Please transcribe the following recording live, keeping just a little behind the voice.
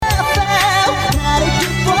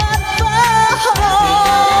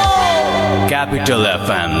Capital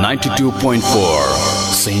FM 92.4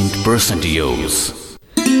 Saint% use.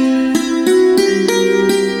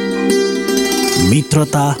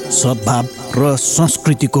 मित्रता, सद्भाव र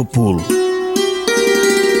संस्कृतिको पुल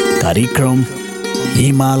कार्यक्रम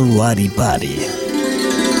हिमाल वारिपारी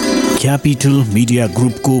क्यापिटल मिडिया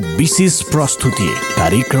ग्रुपको विशेष प्रस्तुति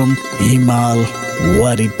कार्यक्रम हिमाल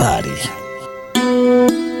वारिपारी।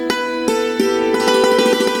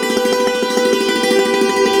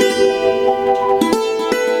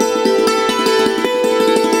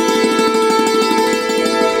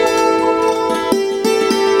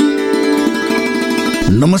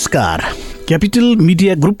 नमस्कार, क्यापिटल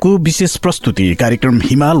मिडिया ग्रुपको विशेष प्रस्तुति कार्यक्रम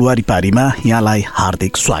हिमाल वारिपारीमा यहाँलाई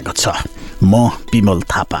हार्दिक स्वागत छ। म विमल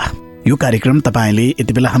थापा। यो कार्यक्रम तपाईले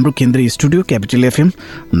यति बेला हाम्रो केन्द्रीय स्टुडियो क्यापिटल एफएम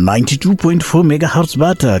 92.4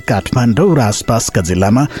 मेगाहर्जबाट काठमाडौँ र आसपासका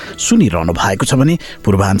जिल्लामा सुनिरहनु भएको छ भने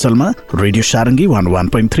पूर्वाञ्चलमा रेडियो सारङ्गी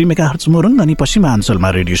 101.3 मेगाहर्ज मोरङ अनि पश्चिमाञ्चलमा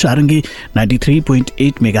रेडियो सारङ्गी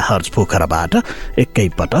 93.8 मेगाहर्ज पोखराबाट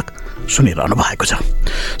एकैपटक सुनिरहनु भएको छ।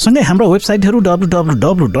 सँगै हाम्रो वेबसाइटहरू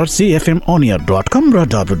www.cfmonair.com र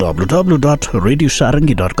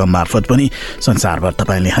www.radiosarangi.com मार्फत पनि संसारभर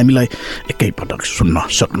तपाईले हामीलाई एकैपटक सुन्न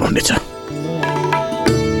सक्नुहुनेछ।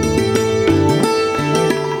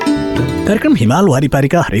 कार्यक्रम हिमाल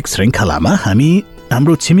वारिपारीका हरेक श्रृङ्खलामा हामी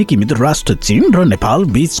हाम्रो छिमेकी मित्र राष्ट्र चीन र नेपाल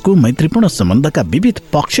बीचको मैत्रीपूर्ण सम्बन्धका विविध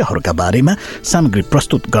पक्षहरूका बारेमा सामग्री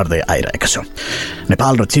प्रस्तुत गर्दै आइरहेका छौँ।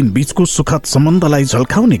 नेपाल र चीन बीचको सुखद सम्बन्धलाई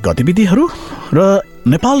झल्काउने गतिविधिहरू र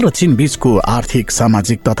नेपाल र चीन बीचको आर्थिक,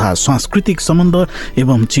 सामाजिक तथा सांस्कृतिक सम्बन्ध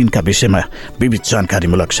एवं चीनका विषयमा विविध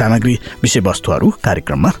जानकारीमूलक सामग्री विषयवस्तुहरू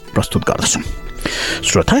कार्यक्रममा प्रस्तुत गर्दछौँ।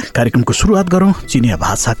 श्रोता, कार्यक्रमको सुरुवात गरौँ चिनिया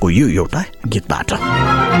भाषाको यो एउटा गीतबाट।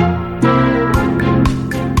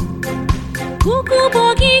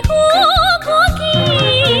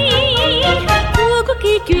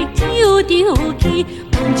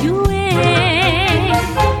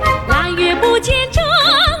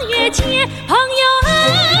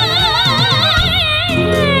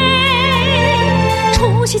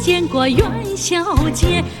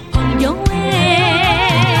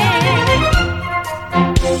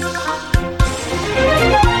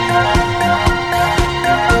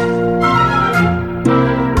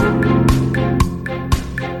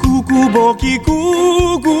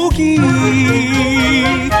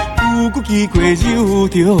贵就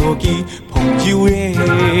丢给朋友哎，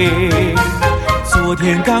昨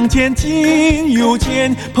天刚见今又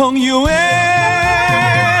见朋友哎，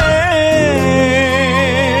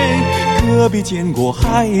隔壁见过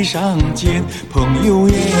海上见朋友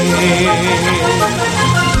哎。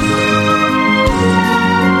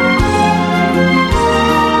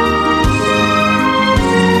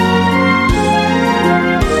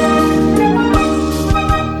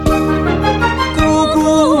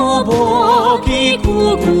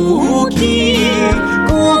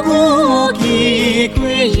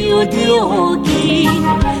丢给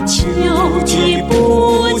秋季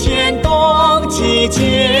不见冬季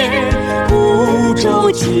见，孤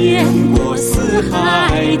舟见过四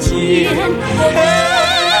海间。哎，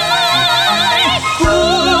咕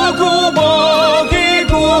咕啵给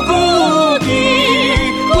咕咕给，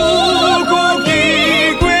咕咕给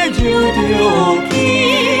归就丢给，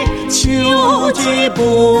秋季不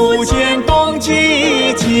见冬季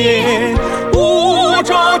见，孤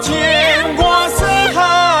舟见过四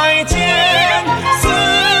海间。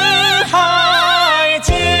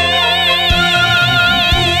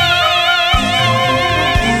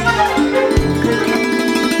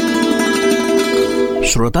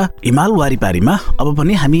श्रोता, हिमाल वारिपारीमा अब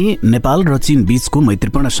पनि हामी नेपाल र चीन बीचको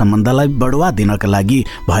मैत्रीपूर्ण सम्बन्धलाई बढावा दिनका लागि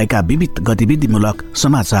भएका विविध गतिविधिमूलक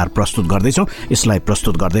समाचार प्रस्तुत गर्दैछौँ। यसलाई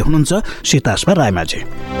प्रस्तुत गर्दै हुनुहुन्छ सीतास्मा रायमाझी।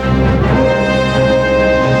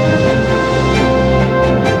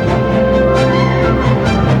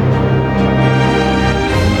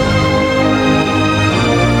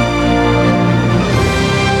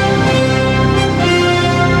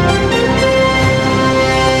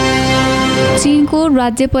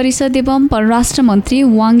 राज्य परिषद एवं परराष्ट्र मन्त्री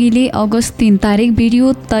वाङ यीले अगस्त 3 तारिक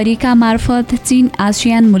भिडियो तरिका मार्फत चीन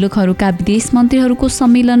आसियान मुलुकहरूका विदेश मन्त्रीहरूको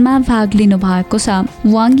सम्मेलनमा भाग लिनु भएको छ।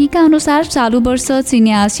 वाङ यीका अनुसार चालु वर्ष चीन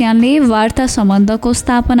आसियानले वार्ता सम्बन्धको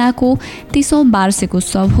स्थापनाको 30औं वार्षिक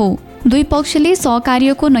उत्सव हो। दुई पक्षले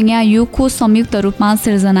सहकार्यको नयाँ युगको संयुक्त रूपमा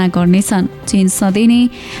सिर्जना गर्नेछन्। चीन सधैँ नै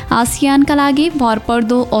आसियानका लागि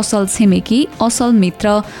भरपर्दो असल छिमेकी, असल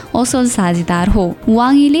मित्र, असल साझेदार हो।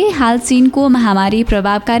 वाङ यीले हाल चीनको महामारी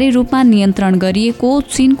प्रभावकारी रूपमा नियन्त्रण गरिएको,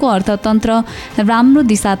 चीनको अर्थतन्त्र राम्रो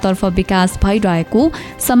दिशातर्फ विकास भइरहेको,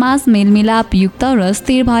 समाज मेलमिलाप युक्त र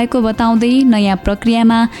स्थिर भएको बताउँदै नयाँ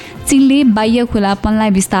प्रक्रियामा चीनले बाह्य खुलापनलाई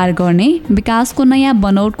विस्तार गर्ने, विकासको नयाँ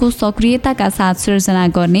बनौटको सक्रियताका साथ सिर्जना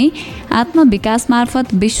गर्ने, आत्मविकास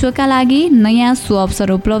मार्फत विश्वका लागि नयाँ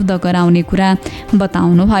सुअवसर उपलब्ध गराउने कुरा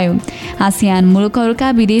बताउनुभयो। आसियान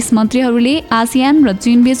मुलुकहरूका विदेश मन्त्रीहरूले आसियान र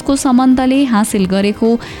चीनबीचको सम्बन्धले हासिल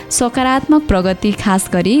गरेको सकारात्मक प्रगति, खास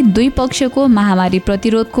गरी दुई पक्षको महामारी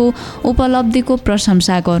प्रतिरोधको उपलब्धिको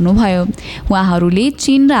प्रशंसा गर्नुभयो। उहाँहरूले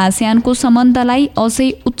चीन र आसियानको सम्बन्धलाई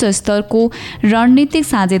अझै उच्च स्तरको रणनीतिक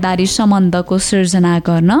साझेदारी सम्बन्धको सिर्जना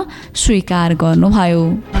गर्न स्वीकार गर्नुभयो।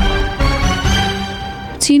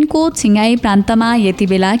 चीनको छिङाई प्रान्तमा यति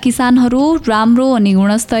बेला किसानहरू राम्रो अनि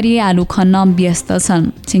गुणस्तरीय आलु खन्न व्यस्त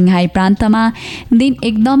छन्। छिङाई प्रान्तमा दिन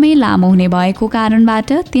एकदमै लामो हुने भएको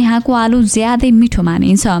कारणबाट त्यहाँको आलु ज्यादै मिठो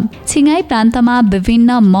मानिन्छ। छिङाई प्रान्तमा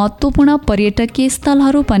विभिन्न महत्त्वपूर्ण पर्यटकीय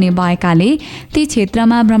स्थलहरू पनि भएकाले ती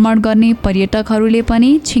क्षेत्रमा भ्रमण गर्ने पर्यटकहरूले पनि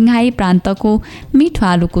छिङाई प्रान्तको मिठो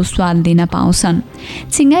आलुको स्वाद लिन पाउँछन्।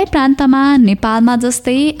 छिङाई प्रान्तमा नेपालमा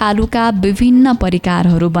जस्तै आलुका विभिन्न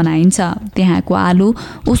परिकारहरू बनाइन्छ। त्यहाँको आलु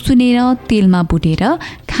उसिनेर तेलमा भुटेर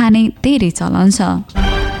खाने धेरै चलन छ।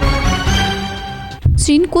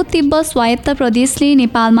 चीनको तिब्बत स्वायत्त प्रदेशले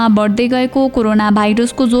नेपालमा बढ्दै गएको कोरोना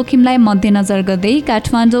भाइरसको जोखिमलाई मध्यनजर गर्दै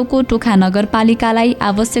काठमाडौँको टोखा नगरपालिकालाई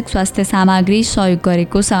आवश्यक स्वास्थ्य सामग्री सहयोग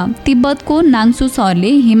गरेको छ। तिब्बतको नाङसु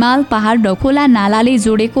सहरले हिमाल पहाड र खोला नालाले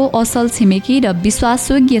जोडेको असल छिमेकी र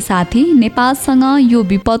विश्वासयोग्य साथी नेपालसँग यो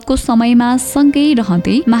विपदको समयमा सँगै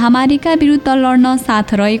रहँदै महामारीका विरुद्ध लड्न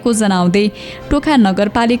साथ रहेको जनाउँदै टोखा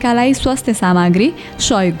नगरपालिकालाई स्वास्थ्य सामग्री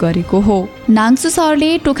सहयोग गरेको हो। नाङसु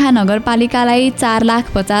सहरले टोखा नगरपालिकालाई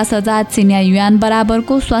 4,50,000 चिनिया युआन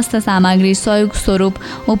बराबरको स्वास्थ्य सामग्री सहयोग स्वरूप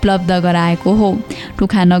उपलब्ध गराएको हो।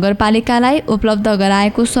 टोखा नगरपालिकालाई उपलब्ध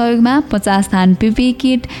गराएको सहयोगमा 50 थान पिपी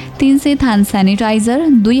किट, 300 थान सेनिटाइजर,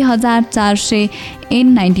 2,400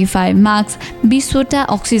 N95 मास्क, 20वटा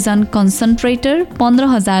अक्सिजन कन्सन्ट्रेटर,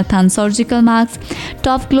 15,000 थान सर्जिकल मास्क,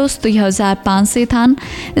 टफ ग्लोभ्स 2,500 थान,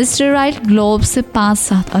 स्टेराइल ग्लोभ्स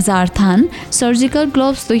 5,000 थान, सर्जिकल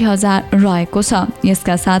ग्लोभ्स 2,000 रहेको छ।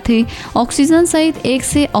 यसका साथै अक्सिजन सहित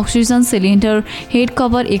 100 अक्सिजन सिलिन्डर, हेड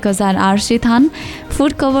कभर 1,800 थान,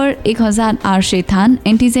 फुड कभर 1,800 थान,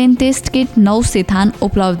 एन्टिजेन टेस्ट किट 900 थान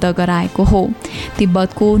उपलब्ध गराएको हो।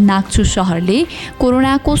 तिब्बतको नाक्चु सहरले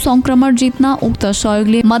कोरोनाको संक्रमण जित्न उक्त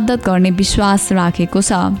सहयोगले मद्दत गर्ने विश्वास राखेको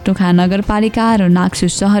छ। टोखा नगरपालिका र नाक्चु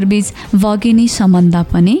सहरबीच भगिनी सम्बन्ध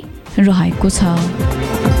पनि रहेको छ।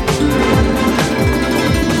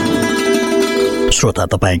 श्रोता,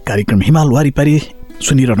 तपाईँ कार्यक्रम हिमाल वारिपारी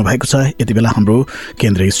सुनिरहनु भएको छ। यति बेला हाम्रो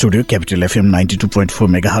केन्द्रीय स्टुडियो क्यापिटल एफएम 92.4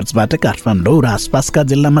 मेगाहर्जबाट काठमाडौँ र आसपासका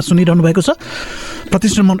जिल्लामा सुनिरहनु भएको छ।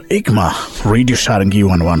 प्रदेश नम्बर 1 मा रेडियो सारङ्गी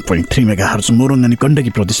 101.3 मेगाहर्ज, मोरङ अनि गण्डकी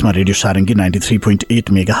प्रदेशमा रेडियो सारङ्गी 93.8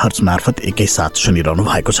 मेगाहर्ज मार्फत एकैसाथ सुनिरहनु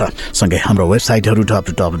भएको छ। सँगै हाम्रो वेबसाइटहरू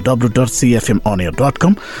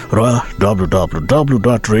www.cfmonair.com र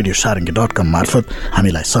www.radiosarangi.com मार्फत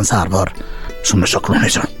हामीलाई संसारभर सुन्न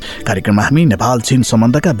सक्नुहुनेछ। कार्यक्रममा हामी नेपाल चीन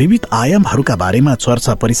सम्बन्धका विविध आयामहरूका बारेमा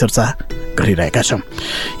चर्चा परिचर्चा गरिरहेका छौँ।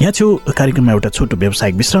 यहाँ छेउ कार्यक्रममा एउटा छोटो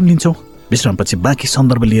व्यावसायिक विश्राम लिन्छौँ। विश्रामपछि बाँकी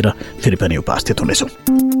सन्दर्भ लिएर फेरि पनि उपस्थित हुनेछौँ।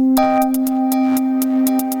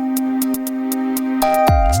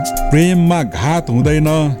 प्रेममा घात हुँदैन,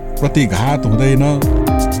 प्रतिघात हुँदैन।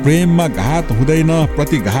 प्रेममा घात हुँदैन,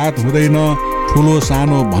 प्रतिघात हुँदैन। ठुलो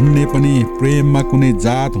सानो भन्ने पनि प्रेममा कुनै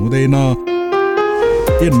जात हुँदैन।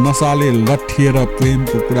 ए नसाले लट्ठिएर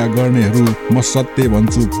प्रेमको कुरा गर्नेहरू, म सत्य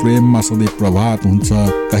भन्छु, प्रेममा सधैँ प्रभात हुन्छ,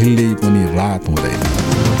 कहिल्यै पनि रात हुँदैन।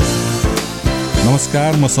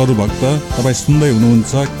 नमस्कार, म सरु भक्त। तपाईँ सुन्दै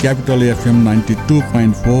हुनुहुन्छ क्यापिटल एफएम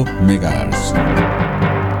 92.4 मेगाहर्ज।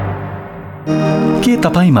 के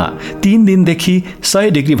तपाईमा 3 दिनदेखि 100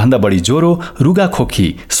 डिग्री भन्दा बढी ज्वरो, रुगा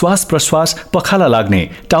खोकी, श्वास प्रश्वास, पखाला लाग्ने,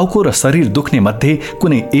 टाउको र शरीर दुख्ने मध्ये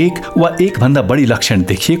कुनै एक वा एक भन्दा बढी लक्षण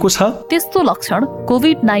देखिएको छ? त्यस्तो लक्षण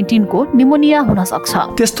कोभिड-19 को निमोनिया हुन सक्छ।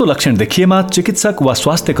 त्यस्तो लक्षण देखिएमा चिकित्सक वा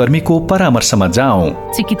स्वास्थ्य कर्मीको परामर्शमा जाऊ।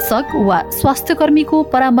 चिकित्सक वा स्वास्थ्य कर्मीको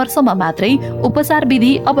परामर्शमा मात्रै उपचार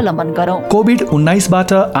विधि अवलम्बन गरौँ। कोभिड-19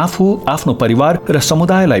 बाट आफू, आफ्नो परिवार र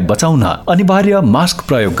समुदायलाई बचाउन अनिवार्य मास्क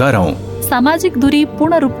प्रयोग गरौँ। सामाजिक दूरी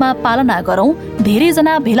पूर्ण रूपमा पालना गरौँ। धेरै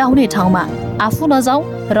जना भेला हुने ठाउँमा आफू नजाऊ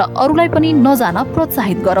र अरूलाई पनि नजान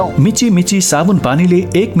प्रोत्साहित गरौँ। मिची मिची साबुन पानीले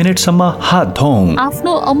 1 मिनेटसम्म हात धोऊ।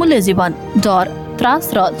 आफ्नो अमूल्य जीवन डर, त्रास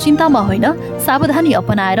र चिन्तामा होइन, सावधानी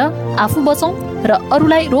अपनाएर आफू बचौं र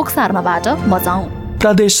अरूलाई रोग सार्नबाट बचाउँ।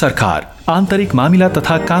 प्रदेश सरकार, आन्तरिक मामिला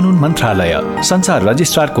तथा कानून मन्त्रालय, संचार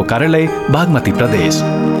रजिस्ट्रारको कार्यालय, बागमती प्रदेश।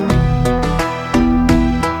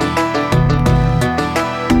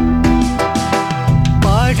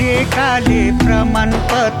 पढेकाले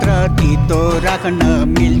प्रमाणपत्र दितो राख्न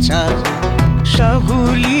मिल्छ,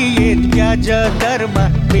 सहुलियत ब्याज दरमा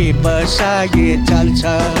व्यवसाय चल्छ।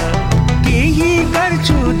 केही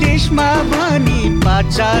गर्छु देशमा भनी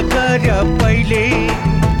बाचा गर पहिले,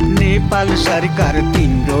 नेपाल सरकार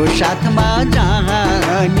तिम्रो साथमा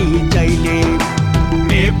जाने जहिले।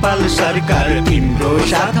 नेपाल सरकार तिम्रो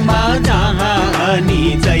साथमा जाने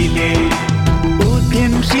जहिले।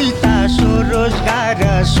 उद्यमशीलता, स्वरोजगार,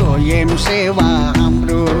 स्वयं सेवा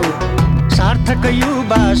हाम्रो सार्थक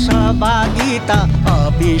युवा सहभागिता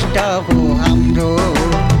अभिष्ट हो हाम्रो।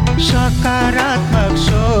 सकारात्मक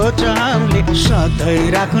सोच हामीले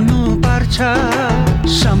सधैँ राख्नु पर्छ,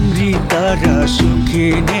 समृद्ध र सुखी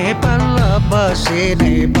नेपाल बसे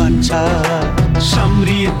नै बन्छ।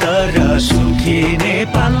 समृद्ध र सुखी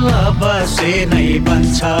नेपाल बसे नै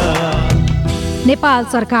बन्छ। नेपाल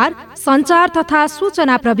सरकार, सञ्चार तथा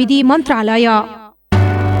सूचना प्रविधि मन्त्रालय।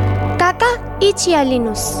 काका, यी चिया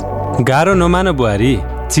लिनुस्। गाह्रो नमान बुहारी,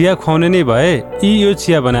 चिया खुवाउने नै भए यी यो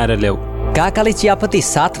चिया बनाएर ल्याऊ। काकाले चियापत्ती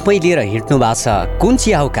साथमै लिएर हिँड्नु भएको छ। कुन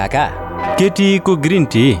चिया हो काका? केटीको ग्रिन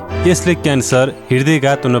टी। यसले क्यान्सर,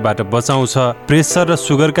 हृदयघात हुनबाट बचाउँछ, प्रेसर र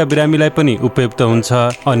सुगरका बिरामीलाई पनि उपयुक्त हुन्छ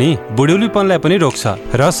अनि बुढ्यौलीपनलाई पनि रोक्छ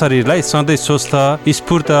र शरीरलाई सधैँ स्वस्थ,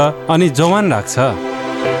 स्फूर्त अनि जवान राख्छ।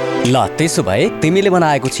 ल त्यसो भए तिमीले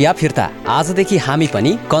बनाएको चिया फिर्ता आजदेखि हामी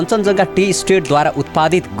पनि कञ्चनजङ्घा टी स्टेटद्वारा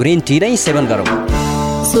उत्पादित ग्रिन टी नै सेवन गरौँ।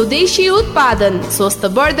 स्वदेशी उत्पादन,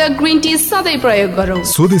 स्वस्थवर्धक ग्रिन टी सधैँ प्रयोग गरौँ।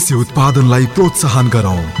 स्वदेशी उत्पादनलाई प्रोत्साहन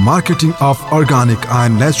गरौँ। Marketing of organic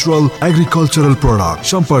and natural agricultural product.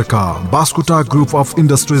 सम्पर्क Baskuta group of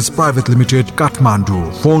industries private limited, Kathmandu.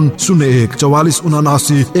 Phone 01 44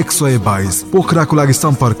 79 122। पोखराको लागि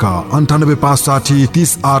सम्पर्क 98 560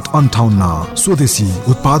 30 8 58। स्वदेशी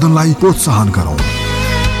उत्पादनलाई प्रोत्साहन गरौँ।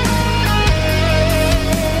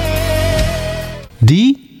 डी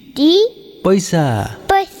पैसा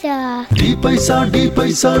डी पैसा डी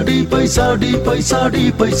पैसा डी पैसा डी पैसा डी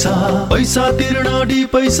पैसा पैसा तिर्न डी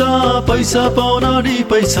पैसा पैसा पाउन डी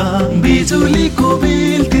पैसा बिजुलीको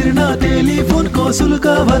बिल तिर्न टेलिफोनको शुल्क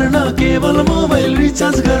भर्न केवल मोबाइल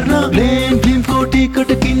रिचार्ज गर्न प्लेन फिल्मको टिकट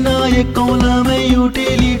किन्न एक कौलामै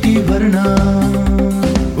युटिलिटी भर्न।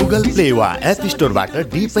 गुगल प्ले वा एप स्टोरबाट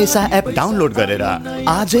डी पैसा एप डाउनलोड गरेर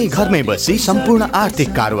आजै घरमै बसी सम्पूर्ण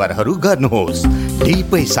आर्थिक कारोबारहरू गर्नुहोस्। डी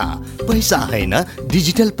पैसा, पैसा होइन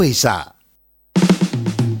डिजिटल पैसा।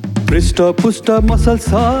 पृष्ठ पुष्ट मसल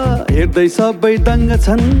छ, हेर्दै सबै दङ्ग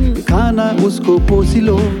छन्। खाना उसको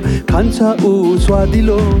पोसिलो, खान्छ ऊ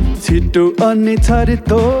स्वादिलो, छिटो अनि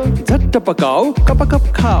छरितो, झट्ट पकाऊ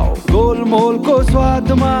कपकप खाऊ। गोलमोलको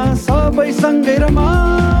स्वादमा सबै सँगै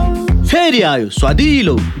रमाऊ। फेरि आयो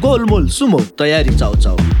स्वादिलो गोलमोल सुमो, तयारी चाउ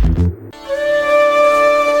चाउ।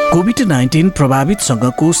 कोभिड-19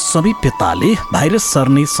 प्रभावितसँगको समीप्यताले भाइरस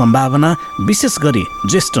सर्ने सम्भावना विशेष गरी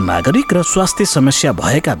ज्येष्ठ नागरिक र स्वास्थ्य समस्या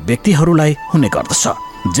भएका व्यक्तिहरूलाई हुने गर्दछ।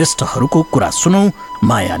 ज्येष्ठहरूको कुरा सुनौं,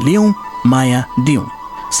 माया लियौं, माया दिउँ।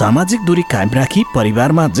 सामाजिक दूरी कायम राखी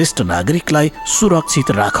परिवारमा ज्येष्ठ नागरिकलाई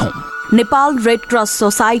सुरक्षित राखौं। Nepal red cross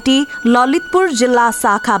society Lalitpur जिल्ला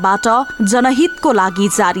शाखाबाट जनहितको लागि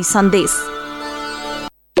जारी सन्देश।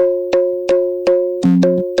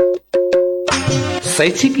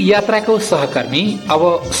 शैक्षिक यात्राको सहकर्मी अब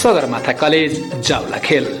Sagarmatha college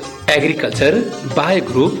Jawalakhel. Agriculture, bio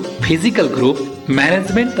group, physical group,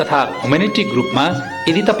 management तथा ह्युमेनिटी ग्रुपमा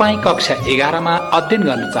यदि तपाईँ कक्षा 11मा अध्ययन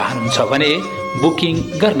गर्न चाहनुहुन्छ भने बुकिङ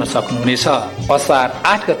गर्न सक्नुहुनेछ। असार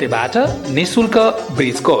 8 गतेबाट निशुल्क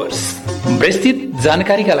ब्रिज कोर्स। विस्तृत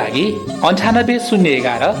जानकारीका लागि 98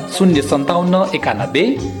 011 057 91,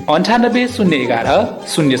 98 011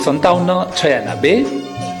 057 96,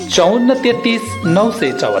 54 33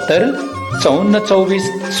 974, 54 24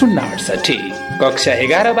 068। कक्षा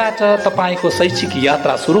 11बाट तपाईँको शैक्षिक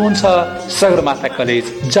यात्रा सुरु हुन्छ सगरमाथा कलेज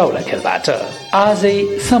जावलाखेलबाट। आजै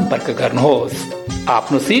सम्पर्क गर्नुहोस्।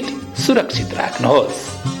 आफ्नो सिट सुरक्षित राख्नुहोस्।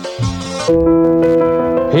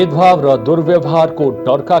 भेदभाव र दुर्व्यवहारको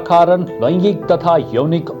डरका कारण लैङ्गिक तथा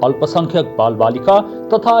यौनिक अल्पसंख्यक बालबालिका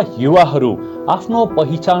तथा युवाहरू आफ्नो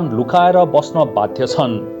पहिचान लुकाएर बस्न बाध्य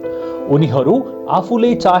छन्। उनीहरू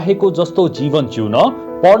आफूले चाहेको जस्तो जीवन जिउन,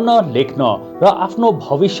 पढ्न, लेख्न र आफ्नो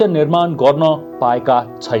भविष्य निर्माण गर्न पाएका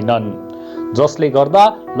छैनन्, जसले गर्दा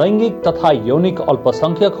लैङ्गिक तथा यौनिक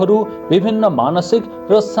अल्पसंख्यकहरू विभिन्न मानसिक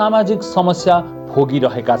र सामाजिक समस्या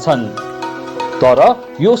भोगिरहेका छन्। तर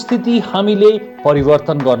यो स्थिति हामीले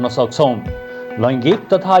परिवर्तन गर्न सक्छौं। लैङ्गिक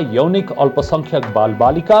तथा यौनिक अल्पसंख्यक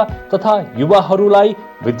बालबालिका तथा युवाहरूलाई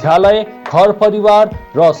विद्यालय, घर परिवार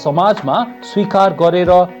र समाजमा स्वीकार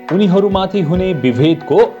गरेर उनीहरूमाथि हुने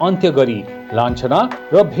विभेदको अन्त्य गरी लान्छना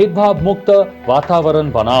र भेदभाव मुक्त वातावरण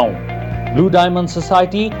बनाऊ। ब्लू डायमन्ड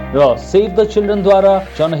सोसाइटी र सेभ द चिल्ड्रेनद्वारा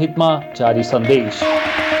जनहितमा जारी सन्देश।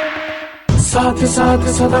 साथ साथ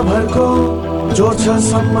सदाभरको जोड्छ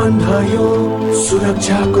सम्बन्ध यो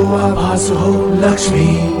सुरक्षाको आभास हो लक्ष्मी।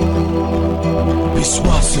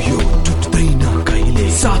 विश्वास यो टुट्दैन कहिले,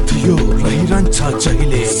 साथ यो रहिरहन्छ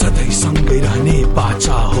जहिले, सधैँ सँगै रहने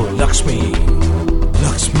बाचा हो लक्ष्मी।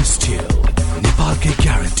 लक्ष्मी स्टिल, नेपालकै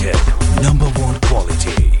ग्यारेन्टेड नम्बर 1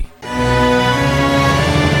 क्वालिटी।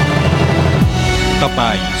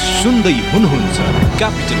 तपाईं सुन्दै हुनुहुन्छ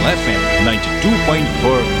क्यापिटल एफएम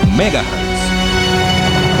 92.4 मेगाहर्ट्ज।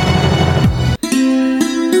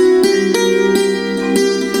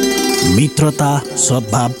 मित्रता,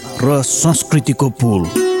 सद्भाव र संस्कृतिको पुल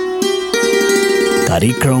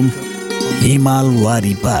कार्यक्रम हिमाल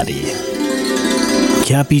वारिपारी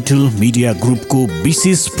क्यापिटल मिडिया ग्रुपको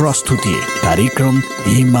विशेष प्रस्तुति कार्यक्रम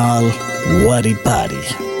हिमाल वारिपारी।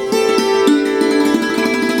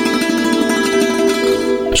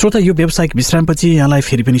 श्रोता, यो व्यावसायिक विश्रामपछि यहाँलाई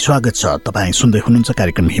फेरि पनि स्वागत छ। तपाईँ सुन्दै हुनुहुन्छ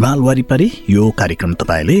कार्यक्रम हिमाल वारिपारी। यो कार्यक्रम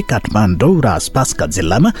तपाईँले काठमाडौँ र आसपासका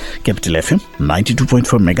जिल्लामा क्यापिटल एफएम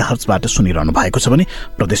 92.4 मेगाहर्ट्जबाट सुनिरहनु भएको छ भने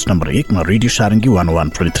प्रदेश नम्बर 1 मा रेडियो सारङ्गी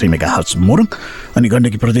 101.3 मेगाहर्ट्ज मोरङ अनि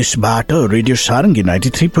गण्डकी प्रदेशबाट रेडियो सारङ्गी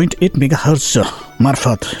 93.8 मेगाहर्ट्ज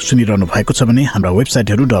मार्फत सुनिरहनु भएको छ भने हाम्रा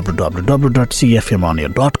वेबसाइटहरू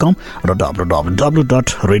www.cfmonair.com र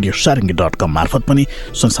www.radiosarangi.com मार्फत पनि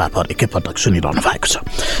संसारभर एकैपटक सुनिरहनु भएको छ।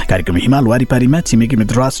 कार्यक्रम हिमाल वारिपारीमा छिमेकी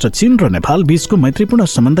मित्र राष्ट्र चीन र नेपाल बीचको मैत्रीपूर्ण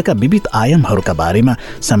सम्बन्धका विविध आयामहरूका बारेमा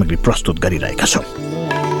सामग्री प्रस्तुत गरिरहेका छौं।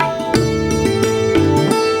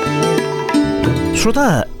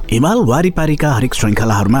 श्रोता, हिमाल वारिपारीका हरेक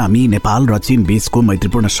श्रृङ्खलाहरूमा हामी नेपाल र चीन बीचको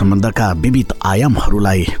मैत्रीपूर्ण सम्बन्धका विविध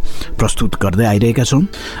आयामहरूलाई प्रस्तुत गर्दै आइरहेका छौं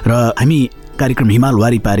र हामी कार्यक्रम हिमाल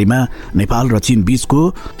वारिपारीमा नेपाल र चीन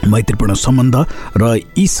बीचको मैत्रीपूर्ण सम्बन्ध र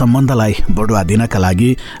यी सम्बन्धलाई बढुवा दिनका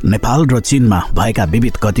लागि नेपाल र चीनमा भएका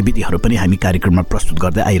विविध गतिविधिहरू पनि हामी कार्यक्रममा प्रस्तुत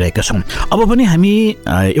गर्दै आइरहेका छौं। अब पनि हामी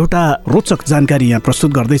एउटा रोचक जानकारी यहाँ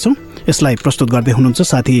प्रस्तुत गर्दैछौं। यसलाई प्रस्तुत गर्दै हुनुहुन्छ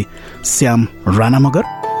साथी श्याम राणा मगर।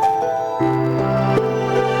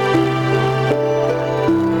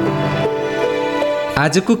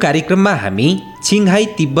 आजको कार्यक्रममा हामी छिङहाई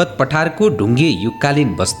तिब्बत पठारको ढुङ्गे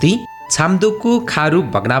युगकालीन बस्ती छाम्दोको खारू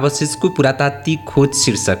भग्नावशेषको पुरातात्विक खोज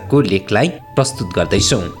शीर्षकको लेखलाई प्रस्तुत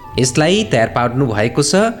गर्दैछौँ। यसलाई तयार पार्नु भएको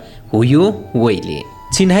छ हुयो वैले।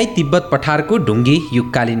 छिङहाई तिब्बत पठारको ढुङ्गे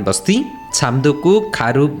युगकालीन बस्ती छाम्दोको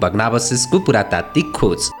खारू भग्नावशेषको पुरातात्विक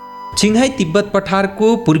खोज। छिङहाई तिब्बत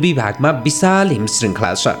पठारको पूर्वी भागमा विशाल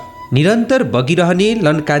हिमश्रृङ्खला छ। निरन्तर बगिरहने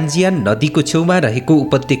लनकान्जियान नदीको छेउमा रहेको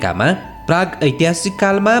उपत्यकामा प्राग ऐतिहासिक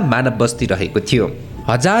कालमा मानव बस्ती रहेको थियो।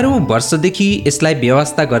 हजारौं वर्षदेखि यसलाई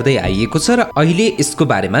व्यवस्था गर्दै आइएको छ र अहिले यसको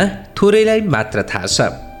बारेमा थोरैलाई मात्र थाहा छ।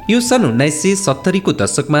 यो सन् 1970 को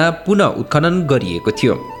दशकमा पुनः उत्खनन गरिएको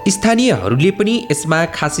थियो। स्थानीयहरूले पनि यसमा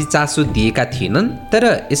खासै चासो दिएका थिएनन्, तर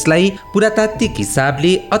यसलाई पुरातात्विक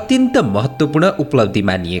हिसाबले अत्यन्त महत्त्वपूर्ण उपलब्धि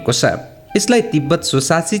मानिएको छ। यसलाई तिब्बत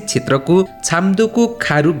स्वशासित क्षेत्रको छाम्दोको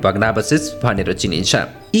खारू भग्नावशेष भनेर चिनिन्छ।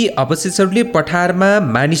 यी अवशेषहरूले पठारमा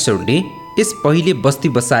मानिसहरूले यस पहिले बस्ती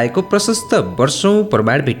बसाएको प्रशस्त वर्षौं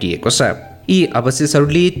प्रमाण भेटिएको छ। यी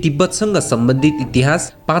अवशेषहरूले तिब्बतसँग सम्बन्धित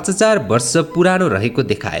इतिहास 5000 वर्ष पुरानो रहेको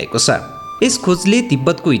देखाएको छ। यस खोजले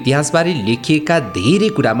तिब्बतको इतिहासबारे लेखिएका धेरै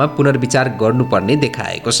कुरामा पुनर्विचार गर्नुपर्ने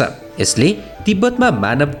देखाएको छ। यसले तिब्बतमा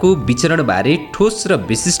मानवको विचरणबारे ठोस र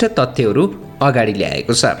विशिष्ट तथ्यहरू अगाडि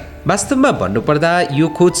ल्याएको छ। वास्तवमा भन्नुपर्दा यो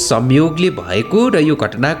खोज संयोगले भएको र यो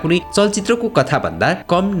घटना कुनै चलचित्रको कथाभन्दा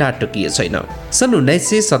कम नाटकीय छैन। सन्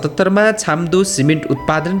 1977 मा छाम्दो सिमेन्ट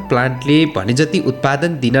उत्पादन प्लान्टले भने जति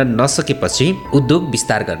उत्पादन दिन नसकेपछि उद्योग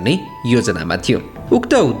विस्तार गर्ने योजनामा थियो।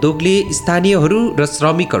 उक्त उद्योगले स्थानीयहरू र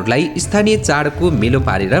श्रमिकहरूलाई स्थानीय चाडको मेलो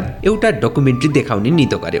पारेर एउटा डकुमेन्ट्री देखाउने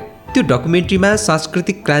निधो गर्यो। त्यो डकुमेन्ट्रीमा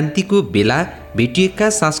सांस्कृतिक क्रान्तिको बेला भेटिएका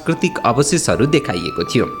सांस्कृतिक अवशेषहरू देखाइएको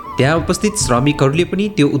थियो। त्यहाँ उपस्थित श्रमिकहरूले पनि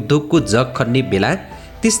त्यो उद्योगको जग खन्ने बेला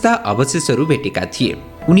त्यस्ता अवशेषहरू भेटेका थिए।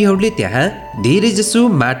 उनीहरूले त्यहाँ धेरैजसो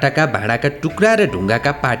माटाका भाँडाका टुक्रा र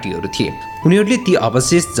ढुङ्गाका पाटीहरू थिए। उनीहरूले ती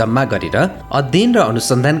अवशेष जम्मा गरेर अध्ययन र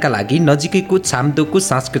अनुसन्धानका लागि नजिकैको छाम्दोको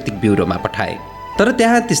सांस्कृतिक ब्युरोमा पठाए। तर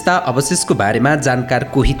त्यहाँ त्यस्ता अवशेषको बारेमा जानकार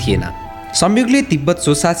कोही थिएन। संयोगले तिब्बत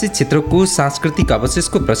स्वशासित क्षेत्रको सांस्कृतिक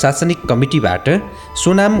अवशेषको प्रशासनिक कमिटीबाट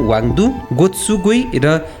सोनाम वाङदु, गोत्सुगोई र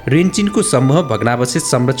रेन्चिनको समूह भग्नावशेष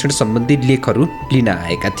संरक्षण सम्बन्धी लेखहरू लिन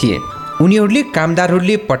आएका थिए। उनीहरूले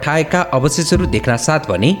कामदारहरूले पठाएका अवशेषहरू देख्न साथ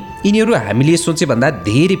भने यिनीहरू हामीले सोचेभन्दा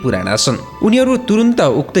धेरै पुराना छन्। उनीहरू तुरुन्त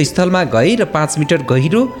उक्त स्थलमा गए र 5 मिटर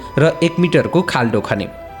गहिरो र 1 मिटरको खाल्डो खने।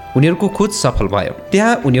 उनीहरूको खोज सफल भयो।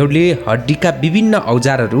 त्यहाँ उनीहरूले हड्डीका विभिन्न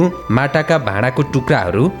औजारहरू, माटाका भाँडाको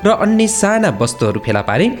टुक्राहरू र अन्य साना वस्तुहरू फेला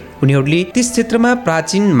पारे। उनीहरूले त्यस क्षेत्रमा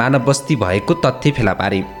प्राचीन मानव बस्ती भएको तथ्य फेला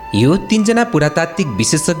पारे। यो 3 जना पुरातात्विक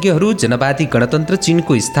विशेषज्ञहरू जनवादी गणतन्त्र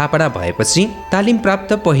चीनको स्थापना भएपछि तालिम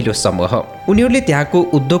प्राप्त पहिलो समूह। उनीहरूले त्यहाँको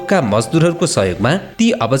उद्योगका मजदुरहरूको सहयोगमा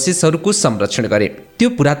ती अवशेषहरूको संरक्षण गरे। त्यो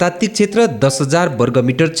पुरातात्विक क्षेत्र 10,000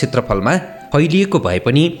 वर्गमिटर क्षेत्रफलमा फैलिएको भए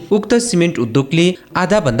पनि उक्त सिमेन्ट उद्योगले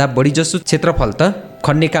आधाभन्दा बढी जसो क्षेत्रफल त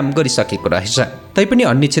खन्ने काम गरिसकेको रहेछ। तैपनि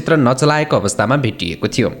अन्य क्षेत्र नचलाएको अवस्थामा भेटिएको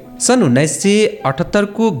थियो। सन् 1978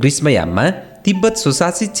 को ग्रीष्मयाममा तिब्बत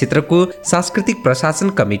स्वशासित क्षेत्रको सांस्कृतिक प्रशासन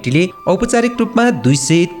कमिटीले औपचारिक रूपमा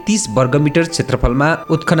 230 वर्गमिटर क्षेत्रफलमा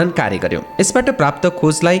उत्खनन कार्य गर्यो। यसबाट प्राप्त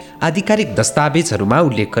खोजलाई आधिकारिक दस्तावेजहरूमा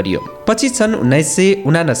उल्लेख गरियो। पछि सन्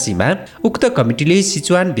 1979 मा उक्त कमिटीले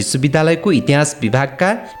सिचुआन विश्वविद्यालयको इतिहास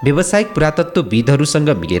विभागका व्यावसायिक पुरातत्वविदहरूसँग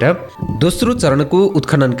मिलेर दोस्रो चरणको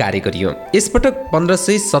उत्खनन कार्य गरियो। यसपटक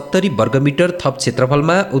 1570 वर्गमिटर थप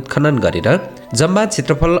क्षेत्रफलमा उत्खनन गरेर जम्मा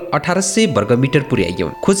क्षेत्रफल 1800 वर्गमिटर पुर्याइयो।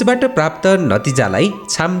 खोजबाट प्राप्त नतिजालाई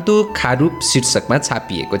छाम्दो खारूप शीर्षकमा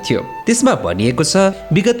छापिएको थियो। त्यसमा भनिएको छ,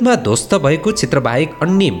 विगतमा ध्वस्त भएको क्षेत्रबाहेक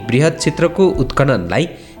अन्य बृहत क्षेत्रको उत्खननलाई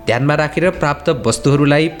ध्यानमा राखेर प्राप्त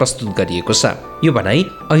वस्तुहरूलाई प्रस्तुत गरिएको छ। यो भनाइ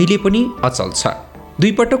अहिले पनि अचल छ।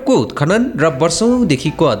 2 पटकको उत्खनन र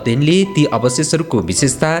वर्षौंदेखिको अध्ययनले ती अवशेषहरूको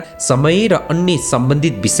विशेषता, समय र अन्य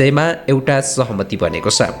सम्बन्धित विषयमा एउटा सहमति बनेको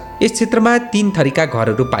छ। यस क्षेत्रमा 3 थरीका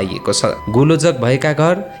घरहरू पाइएको छ। गोलो जग भएका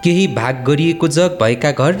घर, केही भाग गरिएको जग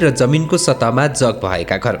भएका घर र जमिनको सतहमा जग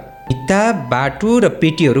भएका घर। भित्ता, बाटो र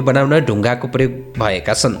पेटीहरू बनाउन ढुङ्गाको प्रयोग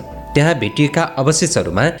भएका छन्। त्यहाँ भेटिएका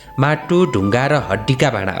अवशेषहरूमा माटो, ढुङ्गा र हड्डीका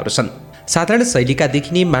भाँडाहरू छन्। साधारण शैलीका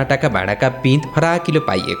देखिने माटाका भाँडाका पिँध फराकिलो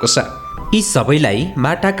पाइएको छ। यी सबैलाई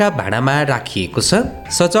माटाका भाँडामा राखिएको छ।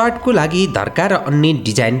 सजावटको लागि धर्का र अन्य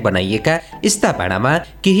डिजाइन बनाइएका यस्ता भाँडामा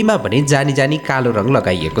केहीमा भने जानी जानी कालो रङ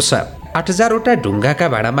लगाइएको छ। 8000 वटा ढुङ्गाका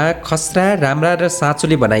भाँडामा खस्रा, राम्रा र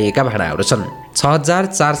साँचोले बनाइएका भाँडाहरू छन्।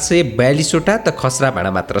 6442 वटा त खस्रा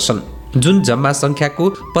भाँडा मात्र छन्, जुन जम्मा संख्याको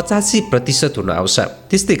 85% हुन आउँछ।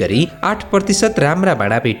 त्यस्तै गरी 8% राम्रा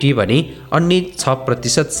भाँडा भेटिए भने अन्य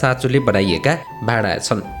 6% साँचोले बनाइएका भाँडा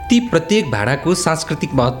छन्। ती प्रत्येक भाँडाको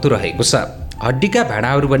सांस्कृतिक महत्त्व रहेको छ। हड्डीका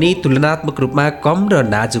भाँडाहरू भने तुलनात्मक रूपमा कम र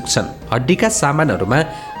नाजुक छन्। हड्डीका सामानहरूमा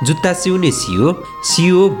जुत्ता सिउने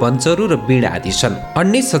सियो, बन्चरो र बीण आदि छन्।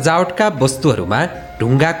 अन्य सजावटका वस्तुहरूमा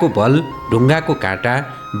ढुङ्गाको बल, ढुङ्गाको काँटा,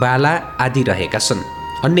 बाला आदि रहेका छन्।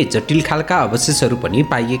 अन्य जटिल खालका अवशेषहरू पनि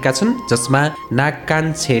पाइएका छन्, जसमा नाक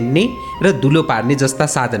कान छेड्ने र दुलो पार्ने जस्ता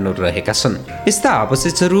साधनहरू रहेका छन्। यस्ता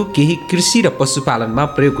अवशेषहरू केही कृषि र पशुपालनमा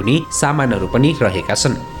प्रयोग हुने सामानहरू पनि रहेका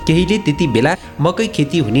छन्। केहीले त्यति बेला मकै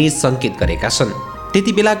खेती हुने सङ्केत गरेका छन्।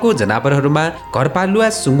 त्यति बेलाको जनावरहरूमा घरपालुवा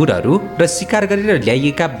सुँगुरहरू र शिकार गरेर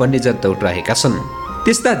ल्याइएका वन्यजन्तुहरू रहेका छन्।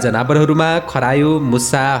 त्यस्ता जनावरहरूमा खरायो,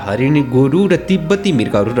 मुसा, हरिण, गोरु र तिब्बती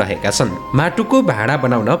मृगहरू रहेका छन्। माटोको भाँडा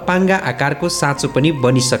बनाउन पाङ्गा आकारको साँचो पनि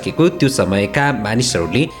बनिसकेको त्यो समयका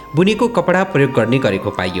मानिसहरूले बुनेको कपडा प्रयोग गर्ने गरेको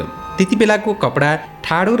पाइयो। त्यति बेलाको कपडा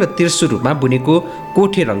ठाडो र तिर्सो रूपमा बुनेको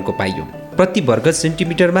कोठे रङको पाइयो। प्रति वर्ग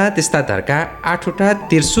सेन्टिमिटरमा त्यस्ता धर्का 8 वटा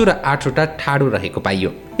तिर्सो र 8 वटा ठाडो रहेको पाइयो।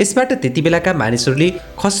 यसबाट त्यति बेलाका मानिसहरूले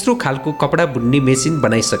खस्रो खालको कपडा बुन्ने मेसिन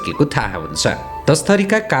बनाइसकेको थाहा हुन्छ। 10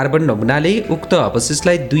 थरीका कार्बन नमुनाले उक्त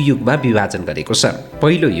अवशेषलाई 2 युगमा विभाजन गरेको छ।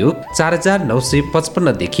 पहिलो युग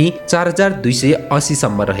 4955 देखि 4280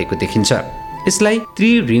 सम्म रहेको देखिन्छ। यसलाई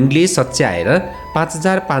त्रिरिङले सच्याएर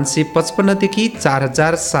 5555 देखि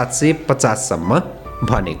 4750 सम्म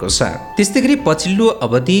भनेको छ। त्यस्तै गरी पछिल्लो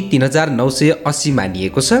अवधि 3980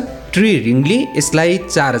 मानिएको छ। त्रिरिङले यसलाई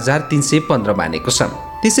 4315 मानेको छ।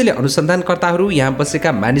 त्यसैले अनुसन्धानकर्ताहरू यहाँ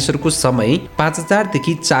बसेका मानिसहरूको समय 5000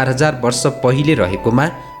 देखि 4000 वर्ष पहिले रहेकोमा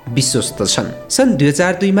विश्वस्त छन्। सन्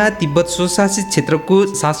 2002 मा तिब्बत स्वशासित क्षेत्रको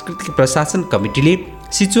सांस्कृतिक प्रशासन कमिटीले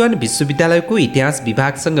सिचुआन विश्वविद्यालयको इतिहास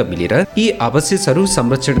विभागसँग मिलेर यी अवशेषहरू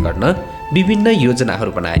संरक्षण गर्न विभिन्न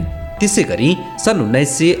योजनाहरू बनाए। त्यसै गरी सन्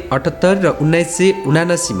 1978 र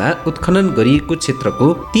 1979 मा उत्खनन गरिएको क्षेत्रको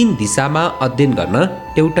 3 दिशामा अध्ययन गर्न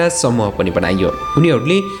एउटा समूह पनि बनाइयो।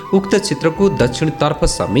 उनीहरूले उक्त क्षेत्रको दक्षिणतर्फ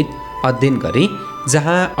समेत अध्ययन गरे,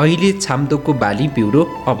 जहाँ अहिले छाम्दोको बाली पिउरो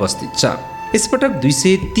अवस्थित छ। यसपटक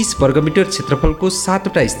 230 वर्गमिटर क्षेत्रफलको 7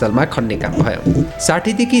 वटा स्थलमा खन्ने काम भयो।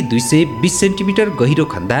 60 देखि 220 सेन्टिमिटर गहिरो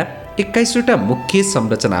खन्दा 21 वटा मुख्य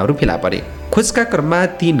संरचनाहरू फेला परे। खोजका क्रममा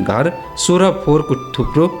 3 घर, 16 फोहोरको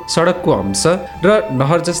थुप्रो, सडकको अंश र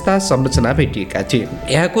नहर जस्ता संरचना भेटिएका थिए।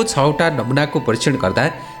 यहाँको 6 वटा नमुनाको परीक्षण गर्दा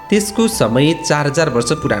त्यसको समय 4000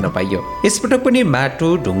 वर्ष पुरानो पाइयो। यसपटक पनि माटो,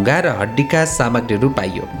 ढुङ्गा र हड्डीका सामग्रीहरू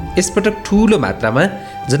पाइयो। यसपटक ठूलो मात्रामा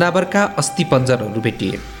जनावरका अस्थिपञ्जरहरू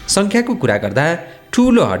भेटिए। संख्याको कुरा गर्दा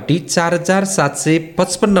ठूलो हड्डी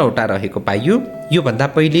 4755 वटा रहेको पाइयो। यो भन्दा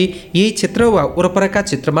पहिले यही क्षेत्र वा वरपरका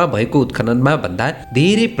क्षेत्रमा भएको उत्खननमा भन्दा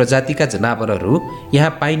धेरै प्रजातिका जनावरहरू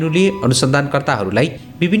यहाँ पाइनुले अनुसन्धानकर्ताहरूलाई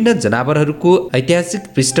विभिन्न जनावरहरूको ऐतिहासिक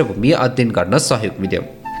पृष्ठभूमि अध्ययन गर्न सहयोग मिल्यो।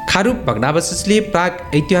 खारूप भग्नावशेषले प्राग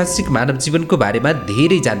ऐतिहासिक मानव जीवनको बारेमा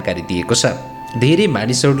धेरै जानकारी दिएको छ। धेरै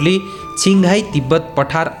मानिसहरूले छिङहाई तिब्बत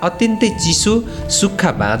पठार अत्यन्तै चिसो,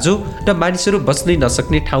 सुक्खा बाँझो र मानिसहरू बस्नै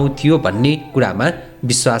नसक्ने ठाउँ थियो भन्ने कुरामा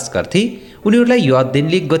विश्वास गर्थे। उनीहरूलाई यो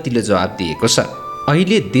अध्ययनले गतिलो जवाब दिएको छ।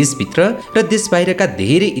 अहिले देशभित्र र देश बाहिरका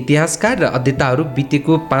धेरै इतिहासकार र अध्येताहरू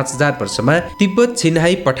बितेको 5000 वर्षमा तिब्बत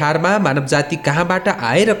छिङहाई पठारमा मानव जाति कहाँबाट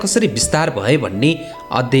आए र कसरी विस्तार भए भन्ने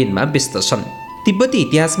अध्ययनमा व्यस्त छन्। तिब्बती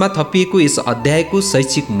इतिहासमा थपिएको यस अध्यायको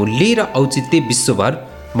शैक्षिक मूल्य र औचित्य विश्वभर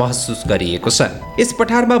महसुस गरिएको छ। यस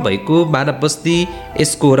पठारमा भएको मानव बस्ती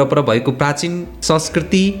यसको वरपर भएको प्राचीन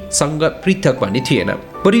संस्कृतिसँग पृथक पनि थिएन।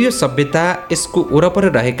 बरु यो सभ्यता यसको वरपर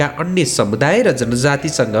रहेका अन्य समुदाय र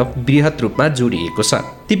जनजातिसँग बृहत रूपमा जोडिएको छ।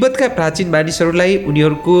 तिब्बतका प्राचीन मानिसहरूलाई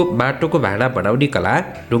उनीहरूको माटोको भाँडा बनाउने कला,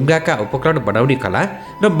 ढुङ्गाका उपकरण बनाउने कला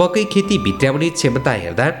र मकै खेती भित्र्याउने क्षमता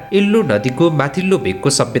हेर्दा इल्लो नदीको माथिल्लो भेगको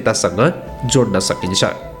सभ्यतासँग जोड्न सकिन्छ।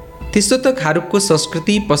 त्यस्तो त खारूपको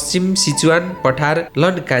संस्कृति पश्चिम सिचुवान पठार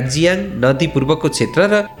लनकान्जियाङ नदी पूर्वको क्षेत्र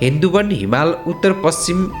र हिन्दुवन हिमाल उत्तर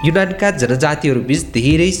पश्चिम युनानका जनजातिहरू बीच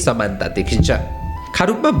धेरै समानता देखिन्छ।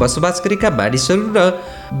 खारूपमा बसोबास गरेका मानिसहरू र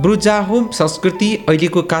ब्रुजाहोम संस्कृति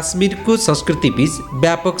अहिलेको काश्मीरको संस्कृति बीच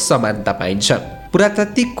व्यापक समानता पाइन्छ।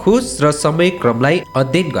 पुरातात्विक खोज र समय क्रमलाई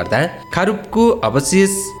अध्ययन गर्दा खारूपको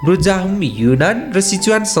अवशेष ब्रुजाहोम युनान र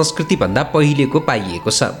सिचुवान संस्कृति भन्दा पहिलेको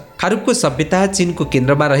पाइएको छ। खारूपको सभ्यता चीनको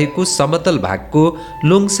केन्द्रमा रहेको समतल भागको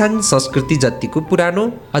लोङसाङ संस्कृति जतिको पुरानो,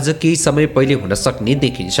 अझ केही समय पहिले हुन सक्ने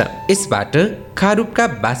देखिन्छ। यसबाट खारूपका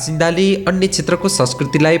बासिन्दाले अन्य क्षेत्रको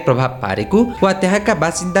संस्कृतिलाई प्रभाव पारेको वा त्यहाँका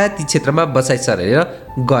बासिन्दा ती क्षेत्रमा बसाइ सरेर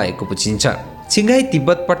गएको बुझिन्छ। छिङहाई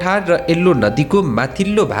तिब्बत पठार र यल्लो नदीको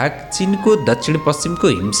माथिल्लो भाग चीनको दक्षिण पश्चिमको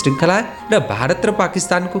हिमश्रृङ्खला र भारत र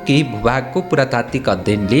पाकिस्तानको केही भूभागको पुरातात्विक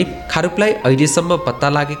अध्ययनले खारूपलाई अहिलेसम्म पत्ता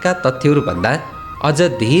लागेका तथ्यहरूभन्दा अझ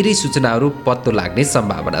धेरै सूचनाहरू पत्तो लाग्ने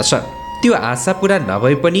सम्भावना छ। त्यो आशा पूरा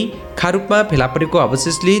नभए पनि खारूपमा फेला परेको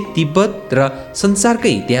अवशेषले तिब्बत र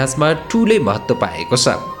संसारकै इतिहासमा ठूलै महत्त्व पाएको छ।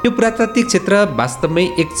 यो पुरातात्विक क्षेत्र वास्तवमै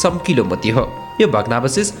एक चम्किलो मोती हो। यो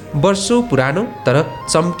भग्नावशेष वर्षौं पुरानो तर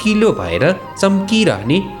चम्किलो भएर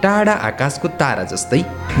चम्किरहने टाढा आकाशको तारा जस्तै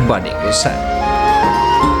बनेको छ।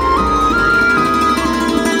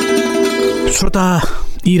 श्रोता,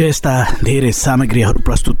 यी र यस्ता धेरै सामग्रीहरू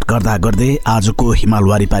प्रस्तुत गर्दा गर्दै आजको हिमाल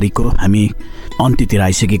वारिपारीको हामी अन्त्यतिर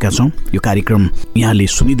आइसकेका छौँ। यो कार्यक्रम यहाँले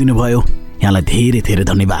सुनिदिनु भयो, यहाँलाई धेरै धेरै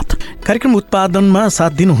धन्यवाद। कार्यक्रम उत्पादनमा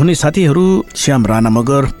साथ दिनुहुने साथीहरू श्याम राणा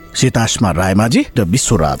मगर, सीतास्मा रायमाझी र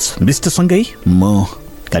विश्वराज विष्टसँगै म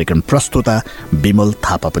कार्यक्रम प्रस्तोता विमल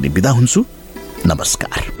थापा पनि बिदा हुन्छु।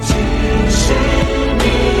 नमस्कार।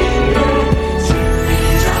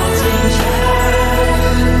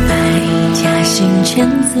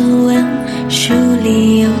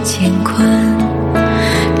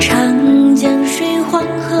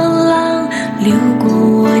流过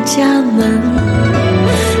我家门，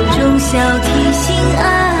忠孝悌心爱，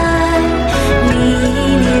历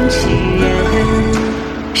练之人。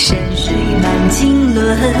山水满经纶，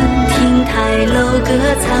亭台楼阁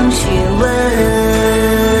藏学问。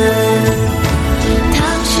唐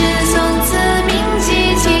诗宋词铭记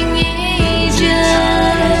情意真，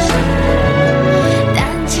丹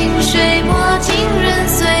青水墨浸润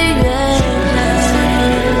岁月。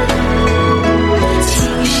青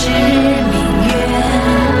史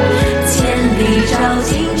照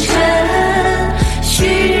京城，旭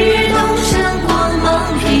日东升，光芒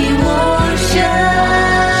披我身。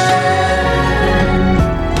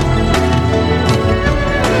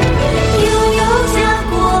悠悠家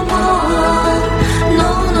国梦，浓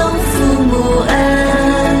浓父母恩。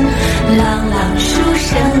朗朗书声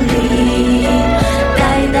里，代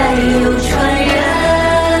代有传人。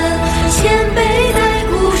前辈代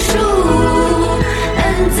古书，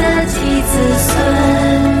恩泽及子孙。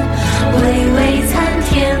巍巍参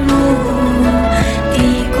天木。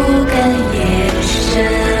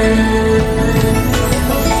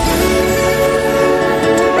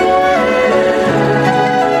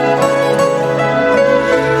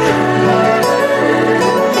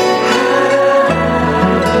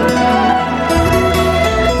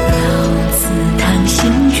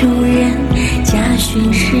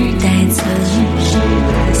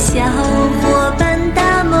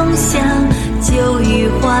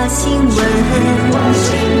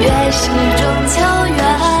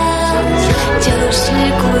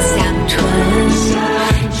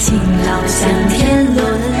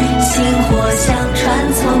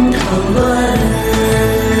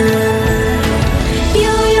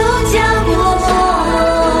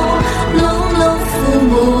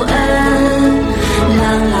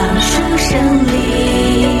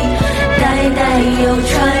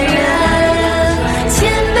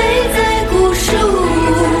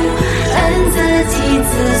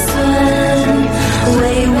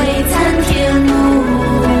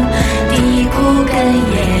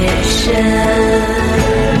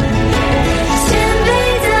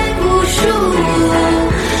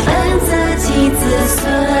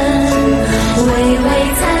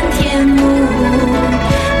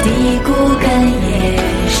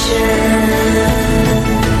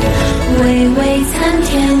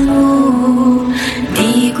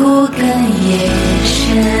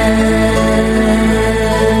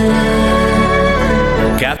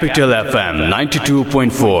Capital FM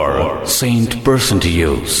 92.4 Saint Person to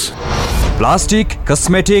Use. Plastic,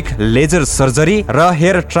 cosmetic, laser surgery र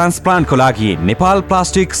हेयर ट्रान्सप्लान्टको लागि नेपाल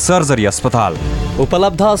प्लास्टिक सर्जरी अस्पताल।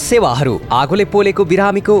 उपलब्ध सेवाहरू: आगोले पोलेको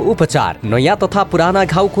बिरामीको उपचार, नयाँ तथा पुराना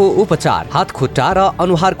घाउको उपचार, हात खुट्टा र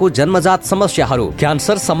अनुहारको जन्मजात समस्याहरू,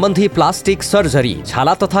 क्यान्सर सम्बन्धी प्लास्टिक सर्जरी,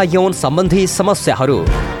 छाला तथा यौन सम्बन्धी समस्याहरू।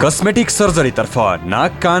 कस्मेटिक सर्जरी तर्फ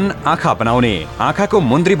नाक, कान, आँखा बनाउने, आँखाको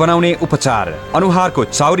मुन्द्री बनाउने उपचार, अनुहारको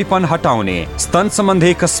चाउरीपन हटाउने, स्तन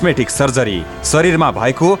सम्बन्धी कस्मेटिक सर्जरी, शरीरमा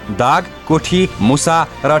भएको दाग, कोठी, मुसा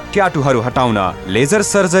र ट्याटुहरू हटाउन, लेजर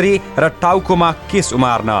सर्जरी र टाउकोमा केश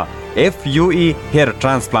उमार्न, FUE हेयर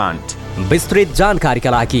ट्रान्सप्लान्ट। विस्तृत जानकारीका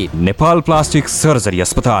लागि नेपाल प्लास्टिक सर्जरी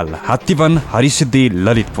अस्पताल, हात्तीवन, हरिसिद्धि,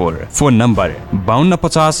 ललितपुर। Phone number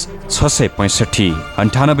 5250 665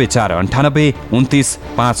 98 498 29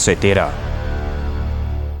 513।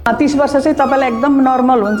 30 वर्ष चाहिँ तपाईँलाई एकदम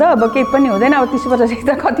नर्मल हुन्छ, अब केही पनि हुँदैन, अब 30 वर्षदेखि त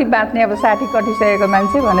कति बाँच्ने, अब 60 कटिसकेको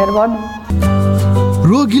मान्छे भनेर भन्नु।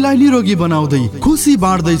 रोगीलाई निरोगी बनाउँदै खुसी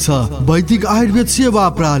बाँड्दैछ वैदिक आयुर्वेद सेवा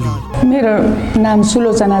प्रणाली। मेरो नाम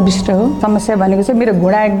सुलोचना विष्ट हो। समस्या भनेको चाहिँ मेरो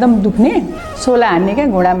घुँडा एकदम दुख्ने, सोला हान्ने क्या,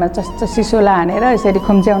 घुँडामा चस्चसी सोला हानेर यसरी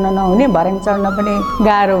खुम्च्याउन नहुने, भर्याङ चढ्न पनि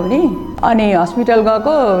गाह्रो हुने। अनि हस्पिटल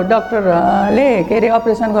गएको, डाक्टरले के अरे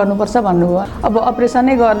अपरेसन गर्नुपर्छ भन्नुभयो। अब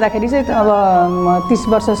अपरेसनै गर्दाखेरि चाहिँ अब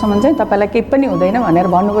 30 वर्षसम्म चाहिँ तपाईँलाई केही पनि हुँदैन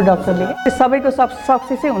भनेर भन्नुभयो डाक्टरले। सबैको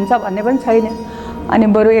सक्सेसै हुन्छ भन्ने पनि छैन। अनि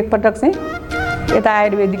बरु एकपटक चाहिँ यता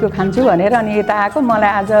आयुर्वेदिकको खान्छु भनेर अनि यता आएको। मलाई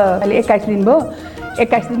आज अहिले 21 दिन भयो।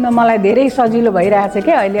 21 दिनमा मलाई धेरै सजिलो भइरहेछ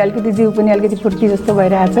क्या। अहिले अलिकति जिउ पनि अलिकति फुर्ती जस्तो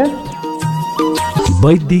भइरहेछ।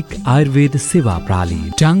 वैदिक आयुर्वेद सेवा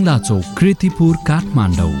प्रणाली, टाङ्ला चौक, कृतिपुर,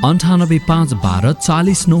 काठमाडौँ। 98 512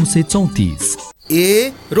 40 934।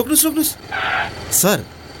 ए रोक्नुहोस् सर,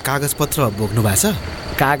 कागज पत्र बोक्नु भएको छ?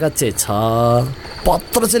 कागज चाहिँ छ,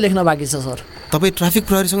 पत्र चाहिँ लेख्न बाँकी छ सर। तपाईँ ट्राफिक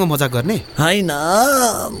प्रहरीसँग मजाक गर्ने? होइन,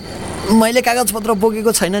 मैले कागज पत्र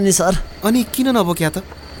बोकेको छैन नि सर। अनि किन नबोक्या त?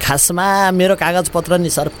 खासमा मेरो कागज पत्र नि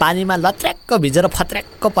सर पानीमा लत्र्याक्क भिजेर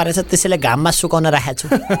फत्र्याक्क परेछ, त्यसैले घाममा सुकाउन राखेको छु।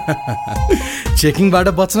 चेकिङबाट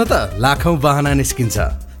बच्न त लाखौं बहाना निस्किन्छ,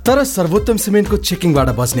 तर सर्वोत्तम सिमेन्टको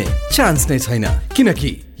चेकिङबाट बच्ने चान्स नै छैन,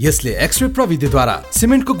 किनकि यसले एक्सरे प्रविधिद्वारा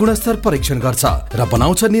सिमेन्टको गुणस्तर परीक्षण गर्छ र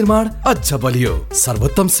बनाउँछ निर्माण अझ बलियो।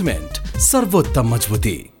 सर्वोत्तम सिमेन्ट, सर्वोत्तम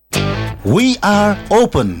मजबुती। We are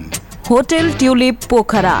open. Hotel tulip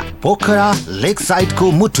Pokhara, Pokhara लेक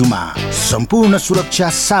साइडको मुटुमा सम्पूर्ण सुरक्षा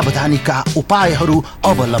सावधानीका उपायहरू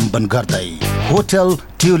अवलम्बन गर्दै होटल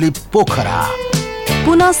ट्युलिप पोखरा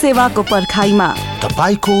पुनः सेवाको पर्खाइमा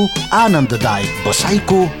तपाईको आनन्ददायक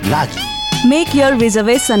बसाइको लागि। Make your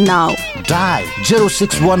reservation now. Dial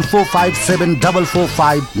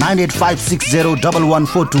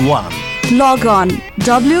 0614457985601141. Log on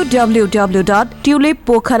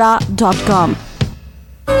www.tulippokhara.com.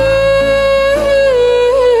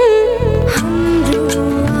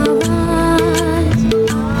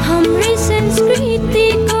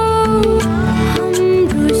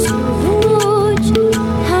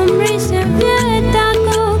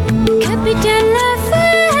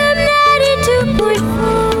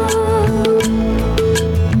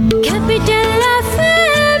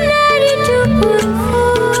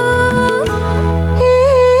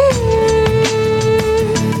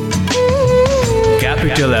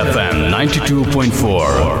 Capital FM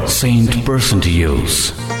 92.4 Saint Person to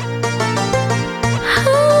Use.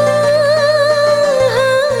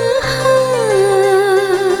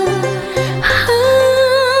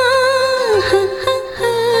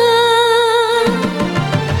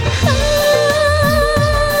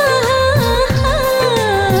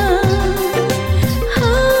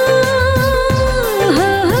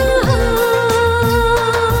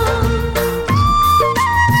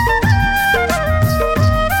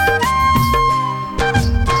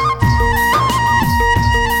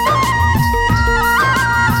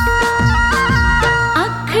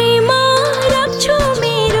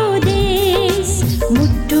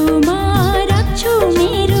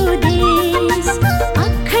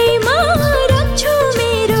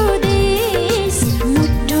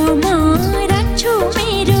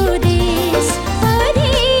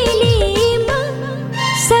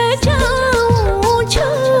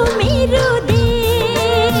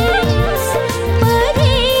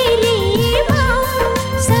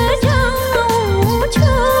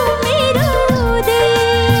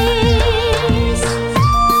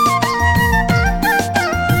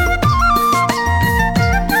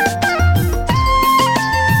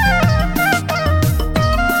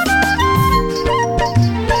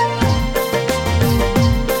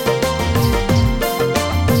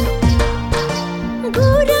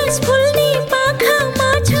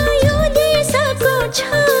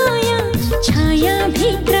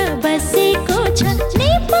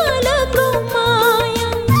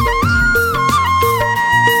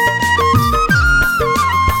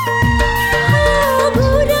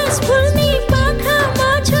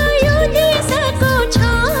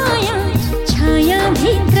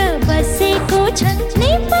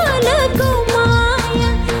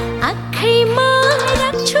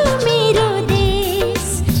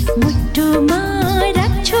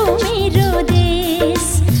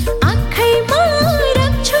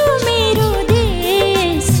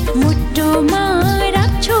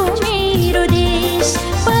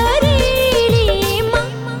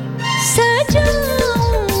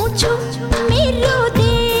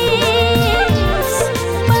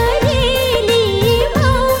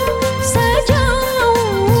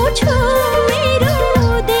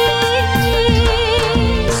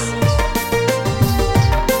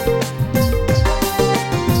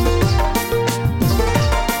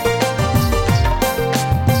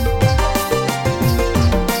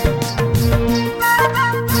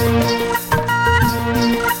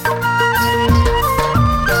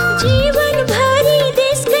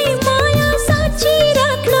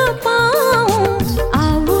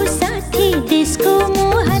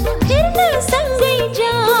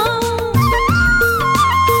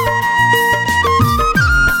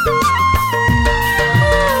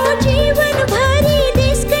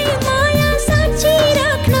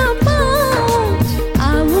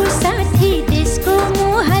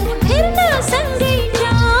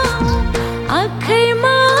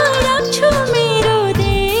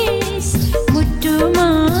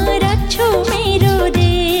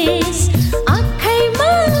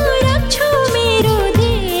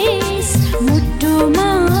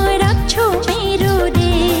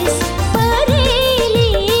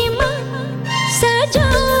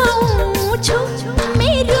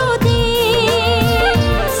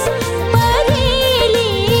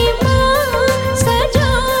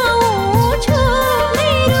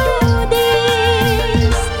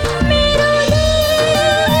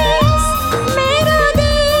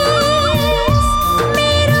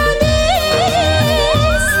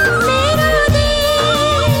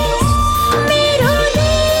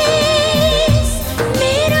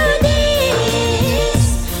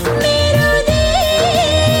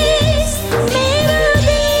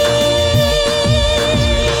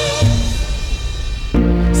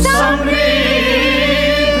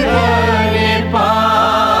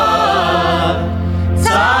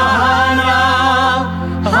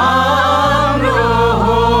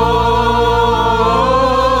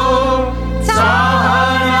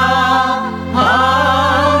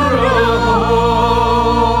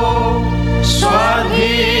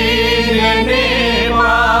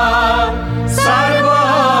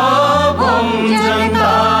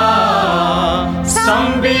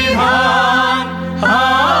 संविधान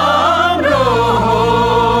हाम्रो हो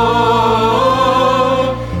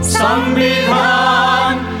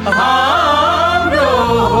संविधान हाम्रो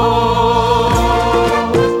हो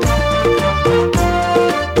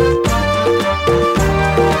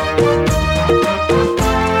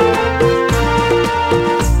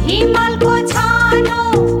हिमालको छानो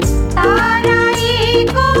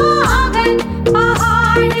ताराईको आँगन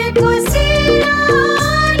पहाडको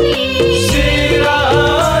सिरानी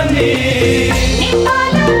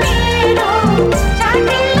नेपाल मेरो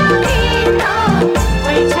चाटिलो गीत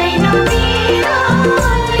कोही छैन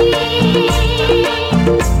बिरानी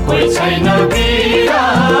कोही छैन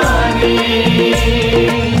बिरानी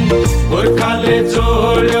पुर्खाले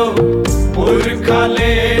जोड्यो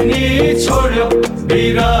पुर्खाले नि छोड्यो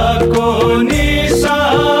वीरको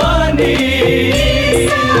निशानी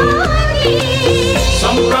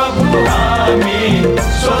सम्प्रभु हामी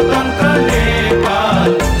स्वतन्त्र नेपाल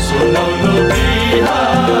सुनौलो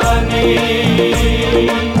बिहानी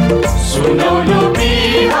सुनौलो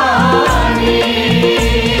बिहानी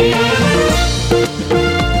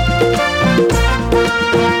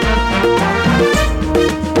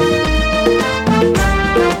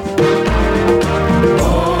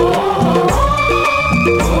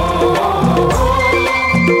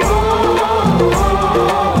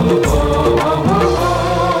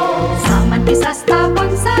सामन्ती सस्ता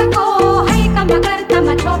वंशको हैकम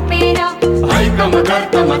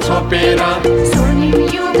गर्तमा छोपेर स्वर्णिम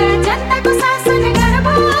युग जनताको शासन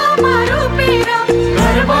गर्भमा रोपेर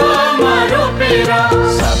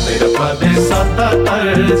सातेर प्रदेश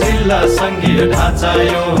 77 जिल्ला संघीय ढाँचा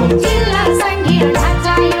यो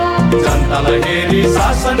जनतालाई हेरी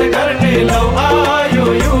शासन गर्ने लौ आयो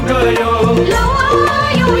युग यो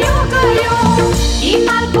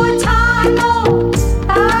हिमालको छानो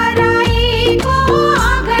ताराईको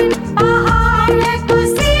आँगन पहाडको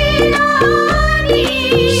सिरानी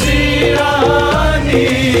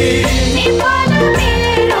नेपाल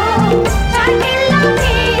मेरो चाटिलो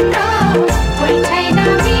गीत कोही छैन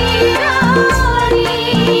बिरानी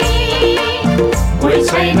कोही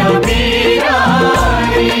छैन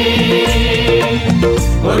बिरानी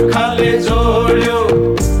पुर्खाले जोड्यो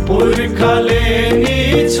पुर्खाले नि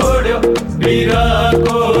छोड्यो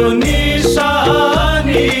वीरको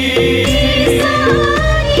निशानी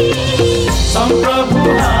सम्प्रभु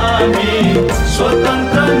हामी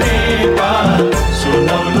स्वतन्त्र नेपाल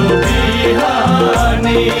सुनौलो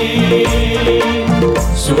बिहानी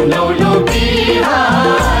सुनौलो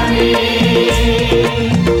बिहानी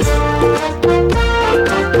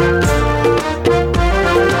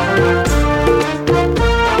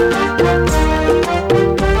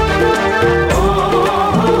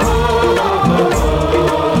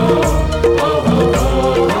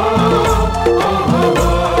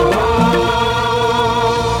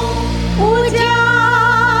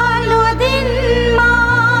उज्यालो दिनमा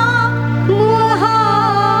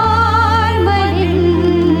मुहार मलिन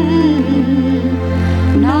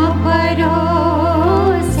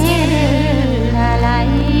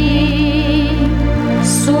नपरोसेलाई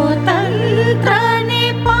स्वतन्त्र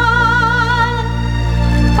नेपाल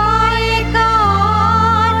पाएका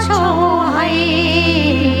छौ है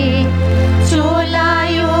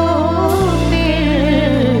चोलायो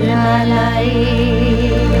बिरलाई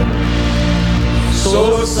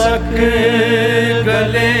शोषक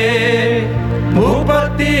गले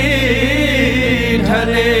भूपति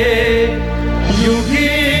ढले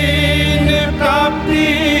युगीन प्राप्ति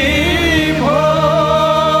भो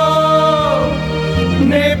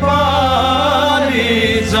नेपाली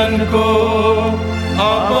जनको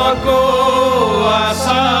अबको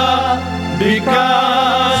आशा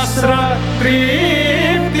विकास र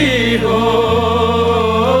तृप्ति हो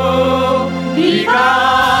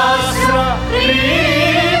विकास र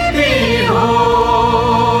तृप्ति हो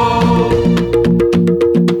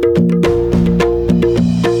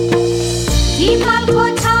हिमालको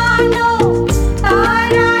छानो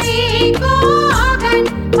ताराईको आँगन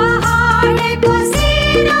पहाडको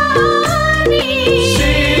सिरानी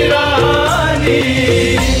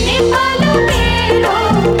नेपाल मेरो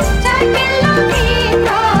चाटिलो गीत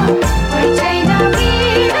कोही छैन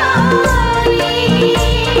बिरानी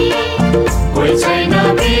कोही छैन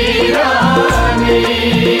बिरानी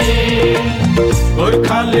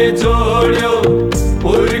पुर्खाले जोड्यो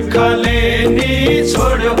पुर्खाले नि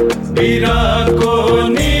छोड्यो वीरको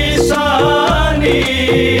निशानी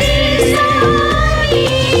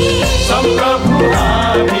सम्प्रभु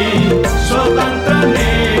हामी स्वतन्त्र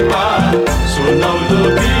नेपाल सुनौलो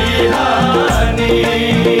बिहानी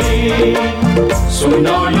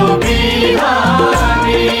सुनौलो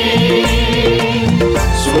बिहानी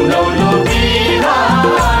सुनौलो बिहानी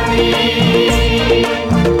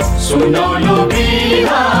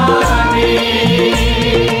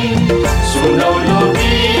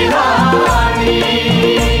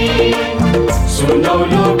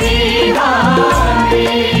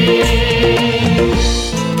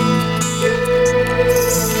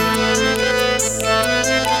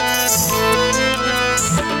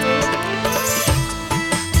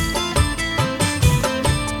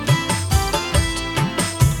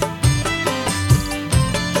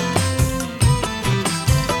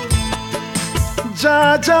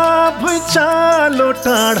जा भुइँचालो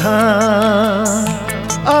टाढा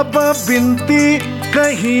अब बिन्ती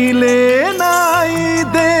कहिले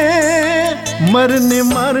नआइदे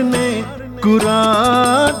मर्ने कुरा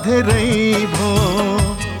धेरै भो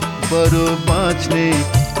बरु बाँच्ने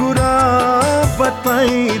कुरा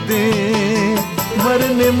बताइदे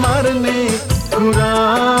मर्ने कुरा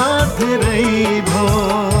धेरै भो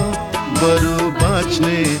बरु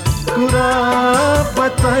बाँच्ने कुरा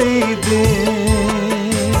बताइदे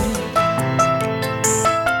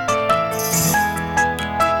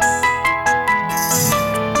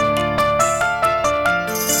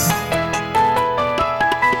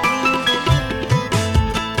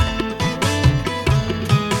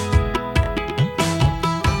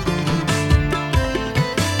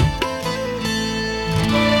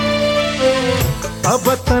अब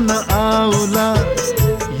त न आउला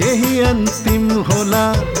यही अन्तिम होला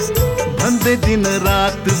भन्दै दिन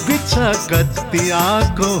रात बिछा कति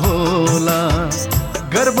आको होला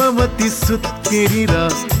गर्भवती सुत्केरी र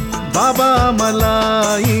बाबा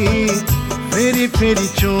मलाई फेरि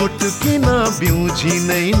चोट किन बिउझी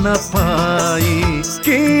नै नपाई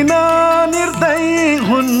किन निर्दयी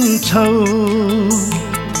हुन्छौ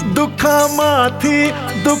दुःख माथि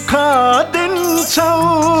दुःख दिन्छौ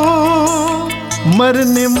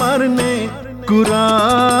मर्ने कुरा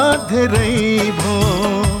धेरै भो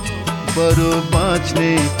बरु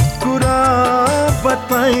बाँच्ने कुरा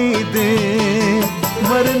बताइदे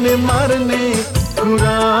मर्ने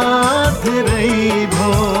कुरा धेरै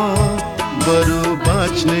भो बरु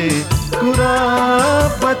बाँच्ने कुरा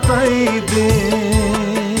बताइदे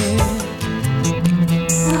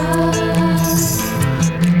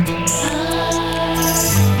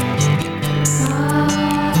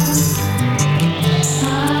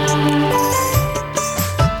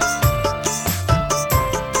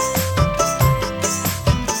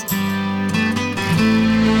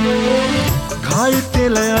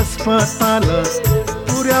घाइतेलाई अस्पताल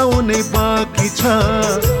पुर्याउने बाँकी छ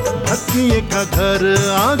भत्किएका घर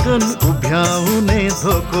आँगन उभ्याउने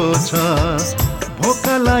धोको छ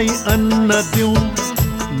भोकालाई अन्न दिउँ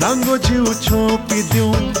नाङ्गो जिउ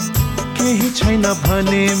छोपिदिउँ केही छैन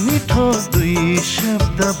भने मिठो दुई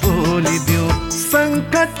शब्द बोलिदिउँ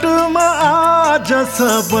सङ्कटमा आज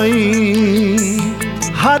सबै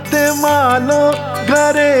हातेमालो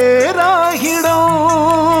गरेर हिँडौँ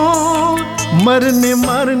मर्ने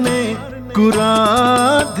कुरा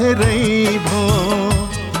धेरै भो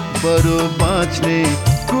बरु बाँच्ने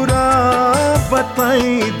कुरा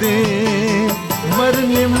बताइदे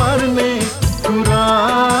मर्ने कुरा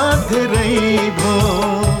धेरै भो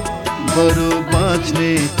बरु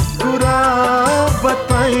बाँच्ने कुरा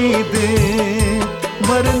बताइदे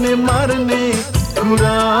मर्ने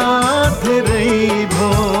कुरा धेरै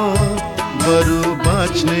भो बरु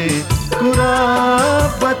बाँच्ने कुरा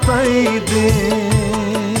बताइदे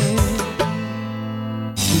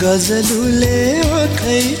गजलुले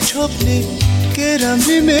आँखै छोप्ने के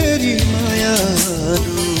राम्री मेरी माया।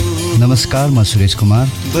 नमस्कार, म सुरेश कुमार।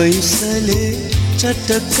 बैसले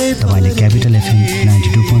चटक्कै तपाईले क्यापिटल एफएम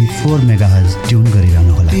 92.4 मेगाहर्ज ट्युन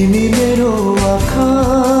गरिरहनु होला। तिमी मेरो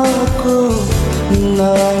आँखाको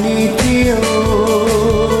नानी थियौ,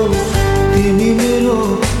 तिमी मेरो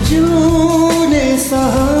जिउने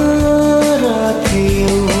सहारा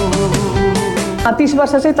थियौ। 30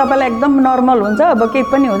 वर्ष चाहिँ तपाईँलाई एकदम नर्मल हुन्छ, अब केही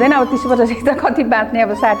पनि हुँदैन, अब 30 वर्षदेखि त कति बाँच्ने,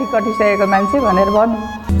 अब 60 कटिसकेको मान्छे भनेर भन्नु।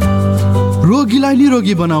 रोगीलाई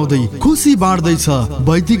निरोगी बनाउँदै खुसी बाँड्दैछ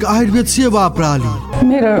वैदिक आयुर्वेद सेवा प्रणाली।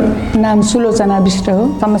 मेरो नाम सुलोचना विष्ट हो।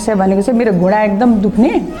 समस्या भनेको चाहिँ मेरो घुँडा एकदम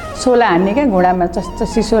दुख्ने, सोला हान्ने क्या, घुँडामा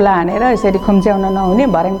चस्चसी सोला हानेर यसरी खुम्च्याउन नहुने,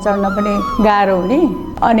 भर्याङ चढ्न पनि गाह्रो हुने।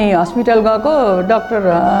 अनि हस्पिटल गएको,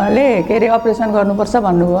 डाक्टरले के अरे अपरेसन गर्नुपर्छ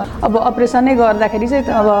भन्नुभयो। अब अपरेसनै गर्दाखेरि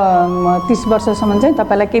चाहिँ अब 30 वर्षसम्म चाहिँ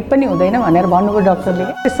तपाईँलाई केही पनि हुँदैन भनेर भन्नुभयो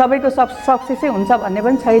डाक्टरले। सबैको सक्सेसै हुन्छ भन्ने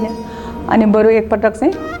पनि छैन। अनि बरु एकपटक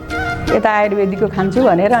चाहिँ यता आयुर्वेदिकको खान्छु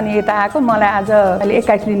भनेर अनि यता आएको। मलाई आज अहिले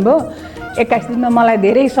 21 दिन भयो। 21 दिनमा मलाई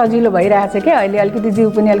धेरै सजिलो भइरहेछ क्या। अहिले अलिकति जिउ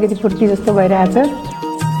पनि अलिकति फुर्ती जस्तो भइरहेछ।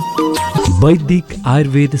 वैदिक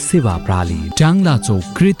आयुर्वेद सेवा प्रणाली, टाङ्ला चौक,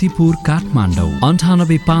 कृतिपुर, काठमाडौँ।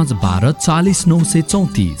 985112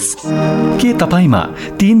 40934। के तपाईमा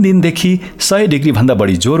 3 दिनदेखि 100 डिग्री भन्दा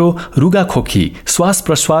बढी ज्वरो, रुगा खोकी, श्वास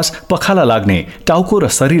प्रश्वास, पखाला लाग्ने, टाउको र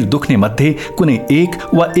शरीर दुख्ने मध्ये कुनै एक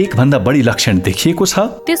वा एक भन्दा बढी लक्षण देखिएको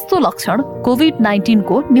छ? त्यस्तो लक्षण कोभिड-19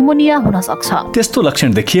 को निमोनिया हुन सक्छ। त्यस्तो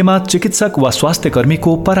लक्षण देखिएमा चिकित्सक वा स्वास्थ्य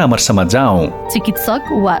कर्मीको परामर्शमा जाऊ। चिकित्सक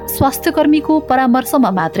वा स्वास्थ्य कर्मीको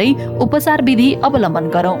परामर्शमा मात्रै उपचार विधि अवलम्बन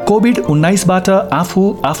गरौँ। कोभिड-19 बाट आफू,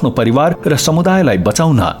 आफ्नो परिवार र समुदायलाई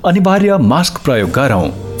बचाउन अनिवार्य मास्क प्रयोग गरौँ।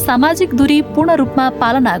 सामाजिक दूरी पूर्ण रूपमा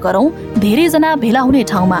पालना गरौँ, धेरैजना भेला हुने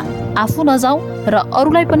ठाउँमा आफू नजाउँ र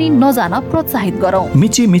अरूलाई पनि नजान प्रोत्साहित गरौँ।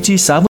 मिची मिची साबुन